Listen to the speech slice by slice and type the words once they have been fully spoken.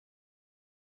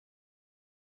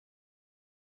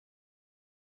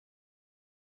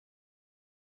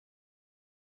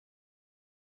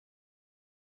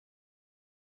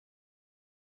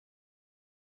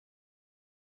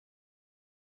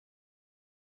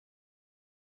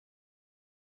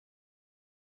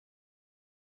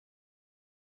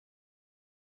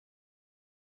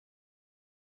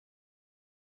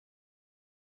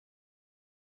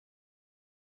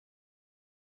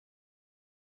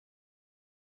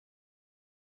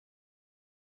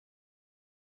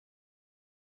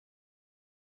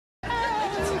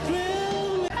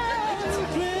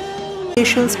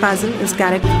hemifacial spasm is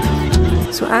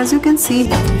characterized. So as you can see,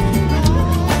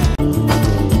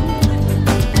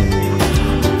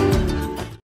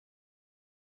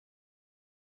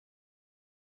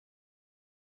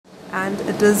 and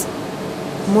it is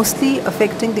mostly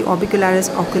affecting the orbicularis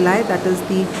oculi, that is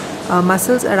the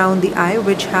muscles around the eye,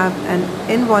 which have an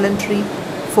involuntary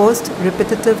forced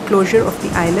repetitive closure of the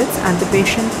eyelids, and the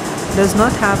patient does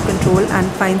not have control and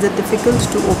finds it difficult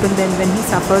to open them when he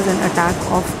suffers an attack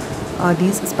of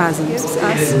these spasms. Gives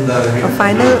us a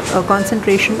final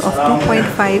concentration of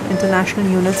 2.5 international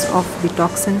units of the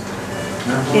toxin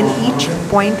in each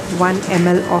 0.1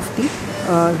 ml of the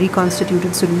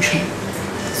reconstituted solution.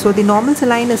 So the normal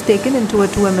saline is taken into a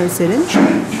 2 ml syringe,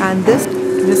 and this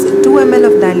 2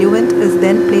 ml of diluent is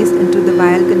then placed into the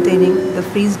vial containing the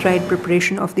freeze-dried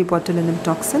preparation of the botulinum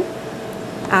toxin,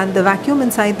 and the vacuum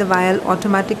inside the vial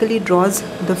automatically draws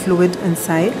the fluid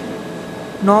inside.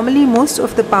 Normally most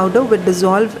of the powder would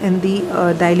dissolve in the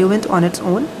diluent on its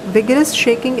own. Vigorous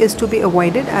shaking is to be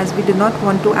avoided, as we do not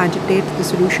want to agitate the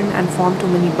solution and form too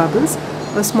many bubbles.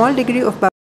 A small degree of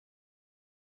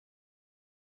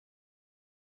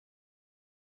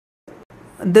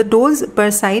The dose per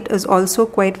site is also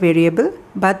quite variable,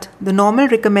 but the normal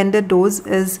recommended dose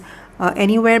is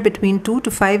anywhere between 2 to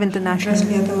 5 international.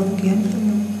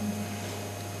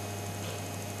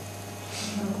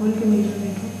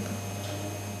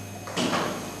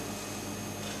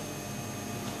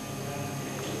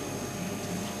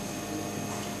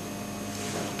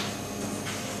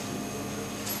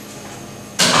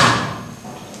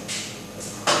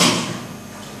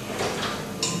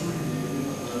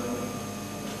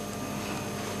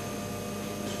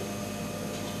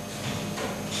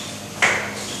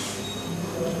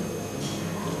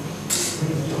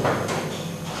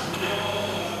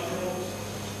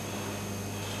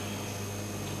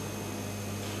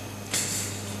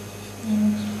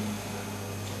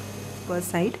 Per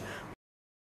site.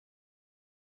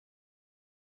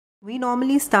 We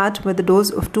normally start with a dose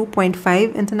of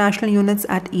 2.5 international units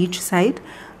at each site.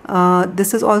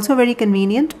 This is also very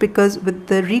convenient because with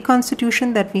the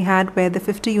reconstitution that we had, where the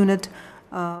 50 unit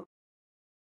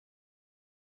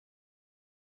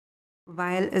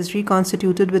vial is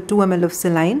reconstituted with 2 ml of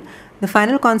saline, the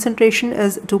final concentration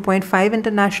is 2.5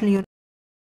 international units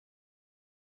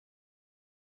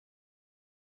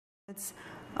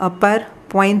per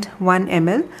 0.1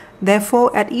 ml.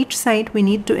 Therefore, at each site we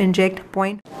need to inject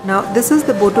Now, this is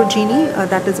the Botogenie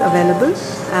that is available,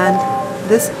 and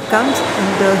this comes in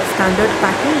the standard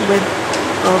packing with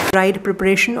a fried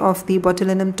preparation of the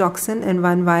botulinum toxin in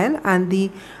one vial and the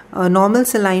normal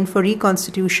saline for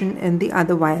reconstitution in the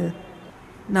other vial.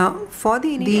 Now, for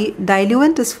the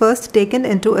diluent is first taken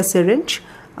into a syringe.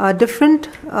 Different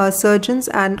surgeons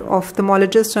and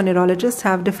ophthalmologists or neurologists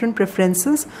have different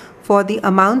preferences for the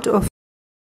amount of